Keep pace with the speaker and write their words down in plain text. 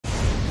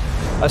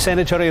A San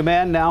Antonio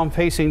man now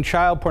facing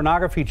child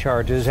pornography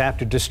charges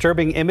after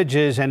disturbing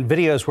images and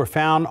videos were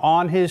found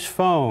on his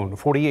phone.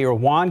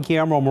 48-year-old Juan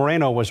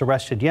Moreno was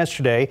arrested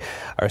yesterday.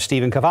 Our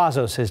Stephen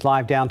Cavazos is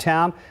live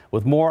downtown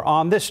with more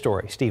on this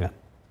story. Stephen.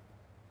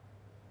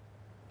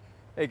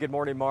 Hey, good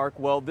morning, Mark.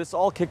 Well, this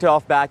all kicked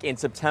off back in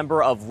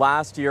September of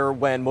last year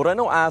when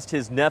Moreno asked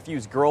his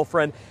nephew's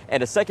girlfriend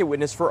and a second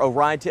witness for a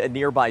ride to a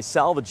nearby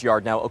salvage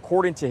yard. Now,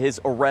 according to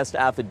his arrest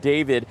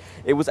affidavit,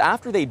 it was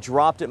after they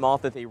dropped him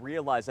off that they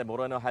realized that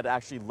Moreno had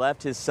actually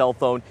left his cell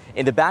phone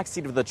in the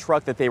backseat of the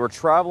truck that they were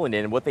traveling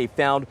in. And what they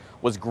found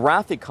was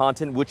graphic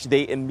content, which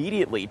they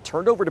immediately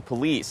turned over to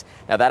police.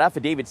 Now, that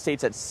affidavit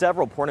states that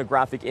several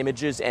pornographic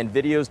images and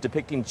videos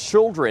depicting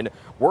children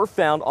were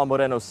found on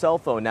Moreno's cell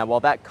phone. Now, while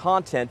that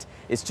content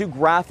is too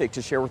graphic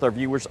to share with our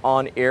viewers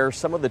on air,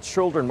 some of the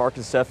children, Mark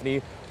and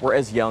Stephanie, were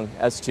as young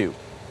as 2.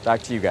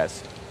 Back to you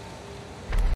guys.